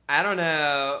 I don't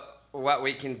know what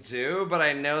we can do, but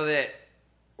I know that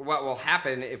what will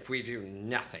happen if we do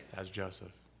nothing. That's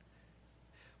Joseph.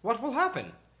 What will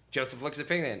happen? Joseph looks at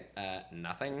Finnegan.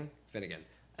 Nothing? Finnegan.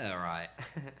 All right.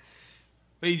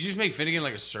 Wait, you just make Finnegan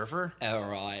like a surfer? All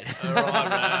right. All right,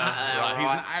 man.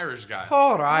 He's an Irish guy.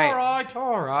 All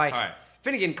right.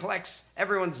 Finnegan collects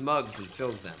everyone's mugs and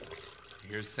fills them.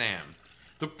 Here's Sam.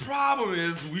 The problem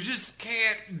is we just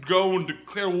can't go and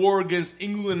declare war against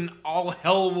England. All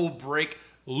hell will break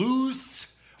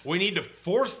loose. We need to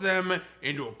force them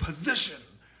into a position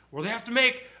where they have to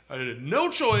make no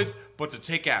choice but to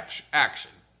take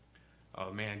action.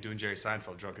 Oh man, doing Jerry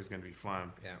Seinfeld drunk is going to be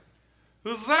fun.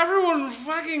 Yeah. Is everyone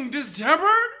fucking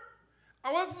distempered?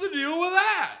 What's the deal with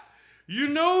that? You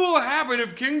know what will happen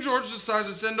if King George decides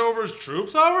to send over his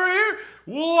troops over here?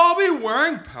 We'll all be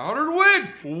wearing powdered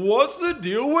wigs. What's the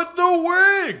deal with the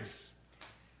wigs?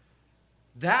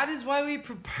 That is why we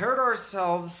prepared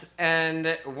ourselves,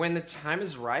 and when the time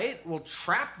is right, we'll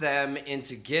trap them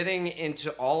into getting into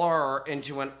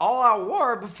an all-out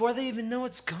war before they even know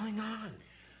what's going on.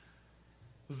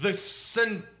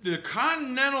 The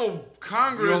Continental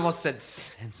Congress... You almost said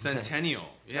Centennial.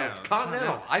 Yeah, no, it's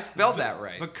Continental. I spelled that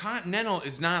right. But Continental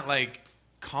is not like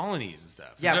colonies and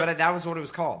stuff. Yeah, but that was what it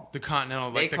was called. The Continental,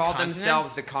 like they called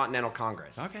themselves the Continental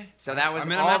Congress. Okay. So that was all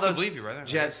those. I have to believe you right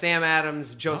there. Sam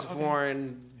Adams, Joseph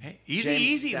Warren. Hey,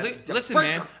 easy. Listen,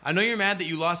 man. I know you're mad that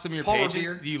you lost some of your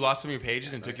pages. You lost some of your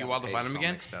pages and took you a while to find them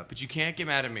again. But you can't get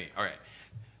mad at me. All right.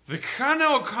 The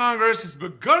Continental Congress has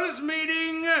begun its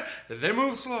meeting. They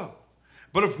move slow.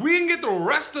 But if we can get the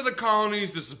rest of the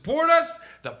colonies to support us,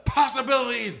 the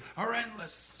possibilities are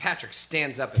endless. Patrick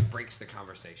stands up and breaks the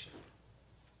conversation.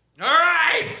 All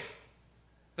right!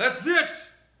 That's it!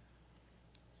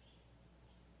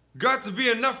 Got to be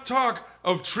enough talk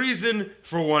of treason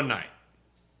for one night.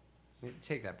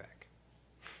 Take that back.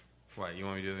 What, you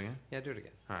want me to do it again? Yeah, do it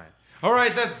again. All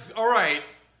right, that's... All right.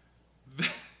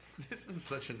 This is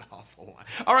such an awful line.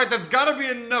 All right, that's got to be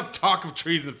enough talk of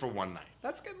treason for one night.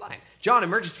 That's a good line. John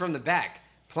emerges from the back,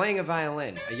 playing a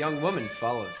violin. A young woman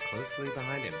follows closely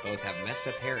behind him. Both have messed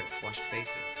up hair and flushed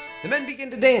faces. The men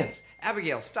begin to dance.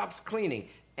 Abigail stops cleaning.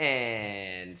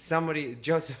 And Sam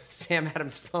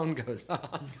Adams' phone goes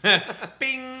on.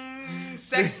 Bing!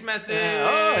 Sext message!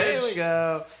 Oh, here we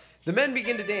go. The men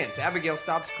begin to dance. Abigail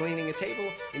stops cleaning a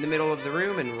table in the middle of the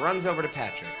room and runs over to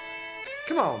Patrick.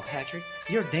 Come on, Patrick.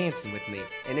 You're dancing with me.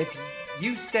 And if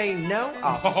you say no,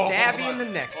 I'll stab you in the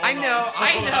neck. I know.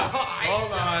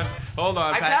 Hold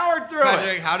on. I powered through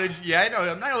Patrick, it. how did you... Yeah, I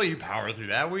know. Not only you power through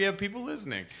that, we have people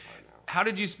listening. How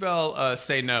did you spell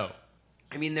say no?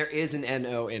 I mean, there is an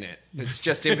N-O in it. It's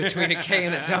just in between a K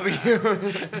and a W.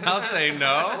 I'll say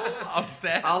no.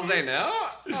 I'll say no.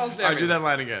 All right, do that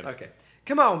line again. Okay.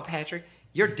 Come on, Patrick.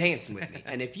 You're dancing with me.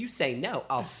 And if you say no,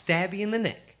 I'll stab you in the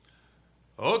neck.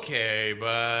 Okay,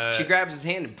 but... She grabs his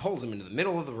hand and pulls him into the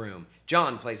middle of the room.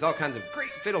 John plays all kinds of great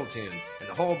fiddle tunes, and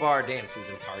the whole bar dances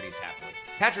and parties happily.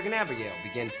 Patrick and Abigail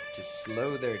begin to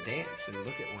slow their dance and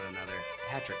look at one another.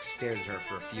 Patrick stares at her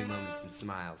for a few moments and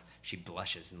smiles. She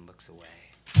blushes and looks away.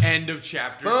 End of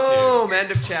chapter 2. Boom!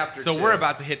 End of chapter 2. So we're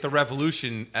about to hit the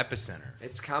Revolution epicenter.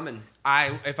 It's coming.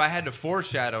 If I had to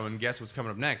foreshadow and guess what's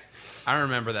coming up next, I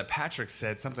remember that Patrick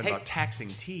said something about taxing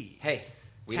tea. Hey,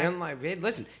 we didn't like.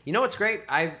 Listen, you know what's great?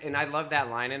 I love that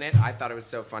line in it. I thought it was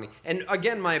so funny. And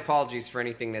again, my apologies for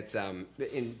anything that's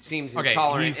seems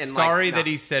intolerant. He's sorry that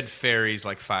he said fairies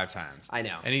like 5 times. I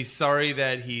know. And he's sorry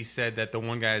that he said that the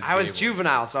one guy's. I was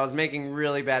juvenile, so I was making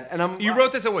really bad. And You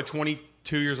wrote this at what,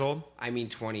 22 years old? I mean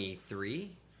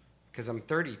 23, because I'm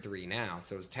 33 now,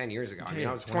 so it was 10 years ago. I mean,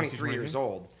 I was 23 years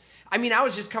old. I mean, I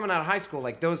was just coming out of high school.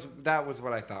 Like that was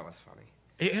what I thought was funny.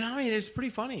 And I mean, it's pretty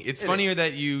funny. It's funnier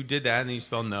that you did that and then you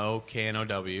spell no,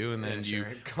 K-N-O-W, and then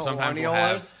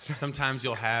sometimes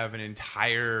you'll have an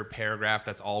entire paragraph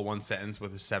that's all one sentence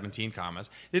with 17 commas.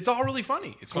 It's all really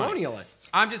funny. It's colonialists.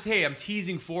 Funny. I'm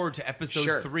teasing forward to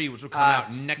episode 3, which will come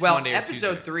out next Monday or Tuesday.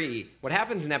 Episode 3, what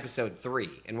happens in episode 3,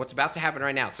 and what's about to happen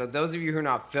right now, so those of you who are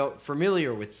not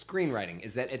familiar with screenwriting,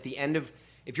 is that at the end of,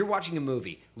 if you're watching a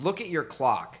movie, look at your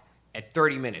clock at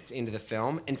 30 minutes into the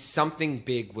film, and something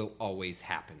big will always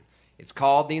happen. It's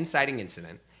called the inciting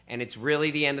incident, and it's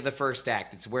really the end of the first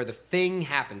act. It's where the thing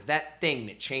happens, that thing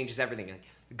that changes everything.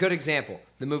 A good example,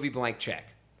 the movie Blank Check.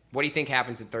 What do you think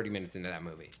happens at 30 minutes into that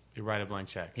movie? You write a blank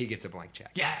check. He gets a blank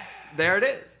check. Yeah. There it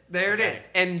is. There it is.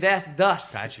 And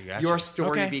thus, gotcha. your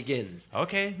story begins.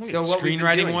 Okay. So what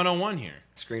Screenwriting 101 here.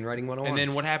 Screenwriting 101. And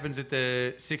then what happens at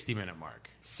the 60-minute mark?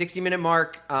 60-minute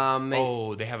mark.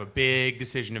 They have a big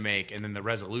decision to make, and then the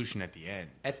resolution at the end.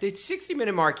 At the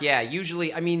 60-minute mark, yeah,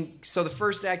 usually, so the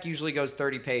first act usually goes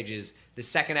 30 pages. The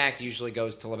second act usually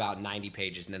goes till about 90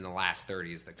 pages, and then the last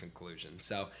 30 is the conclusion.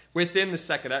 So within the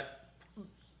second act,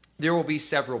 there will be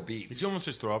several beats. Did you almost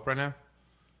just throw up right now?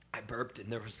 I burped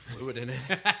and there was fluid in it.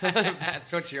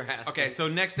 That's what you're asking. Okay, so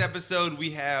next episode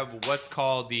we have what's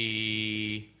called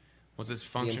what's this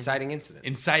function? The inciting incident.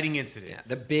 Inciting incident. Yeah,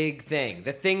 the big thing.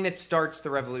 The thing that starts the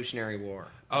Revolutionary War.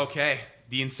 Okay,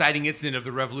 the inciting incident of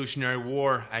the Revolutionary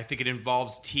War. I think it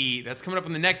involves tea. That's coming up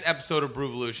in the next episode of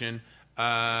Brewvolution.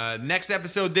 Next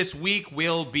episode this week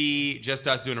will be just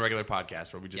us doing a regular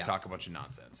podcast where we just talk a bunch of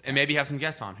nonsense. And maybe have some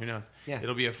guests on. Who knows? Yeah.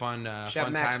 It'll be a fun Chef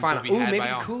Max time. Ooh, maybe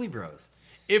the Cooley Bros.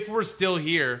 If we're still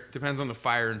here, depends on the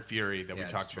fire and fury that we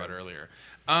talked about earlier.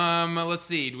 Let's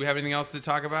see. Do we have anything else to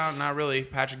talk about? Not really.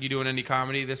 Patrick, you doing any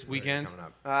comedy this weekend?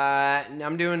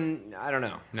 I'm doing, I don't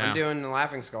know. No. I'm doing the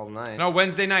Laughing Skull tonight. No,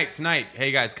 Wednesday night, tonight.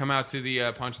 Hey, guys, come out to the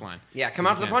Punchline. Yeah, come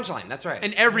out to the Punchline. That's right.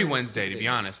 And every Wednesday, to be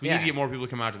honest. We need to get more people to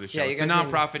come out to the show. It's a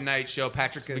non-profit night show.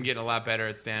 Patrick's been getting a lot better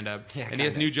at stand-up. Yeah, and he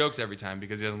has new jokes every time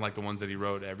because he doesn't like the ones that he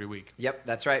wrote every week. Yep,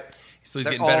 that's right. So he's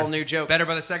getting better. All new jokes. Better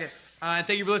by the second. And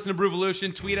thank you for listening to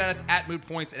Brewvolution. Tweet at us at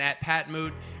MootePoints and at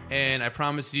PatMoot. And I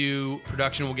promise you,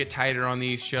 production will get tighter on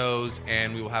these shows,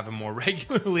 and we will have them more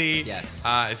regularly. Yes.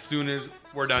 As soon as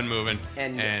we're done moving,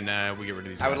 and we get rid of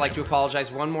these. I would like to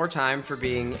apologize one more time for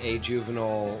being a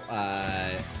juvenile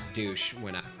douche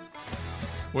when I was.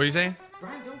 What are you saying?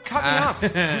 Brian, don't cut me off.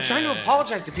 I'm trying to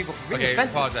apologize to people for being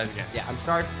offensive. Apologize again. Yeah, I'm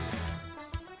sorry.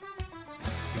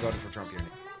 You voted for Trump, you're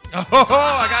Oh,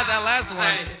 I got that last one.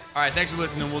 All right, thanks for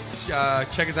listening. We'll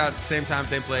check us out same time,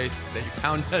 same place that you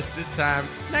found us this time.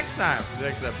 Next time, the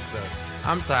next episode.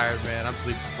 I'm tired, man. I'm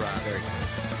sleeping deprived. Very tired.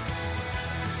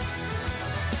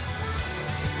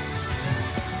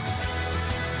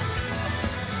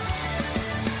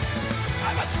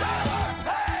 I'm a sailor,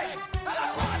 hey, and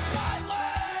I lost my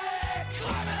leg.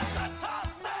 Climbing up the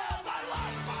top sails, I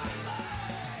lost my leg.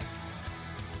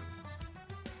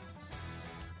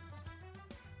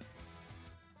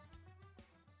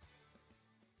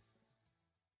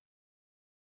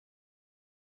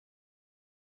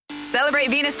 Celebrate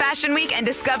Venus Fashion Week and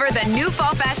discover the new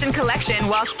fall fashion collection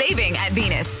while saving at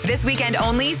Venus. This weekend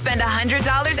only, spend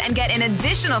 $100 and get an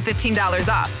additional $15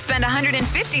 off. Spend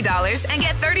 $150 and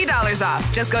get $30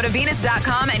 off. Just go to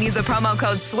Venus.com and use the promo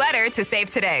code SWEATER to save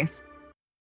today.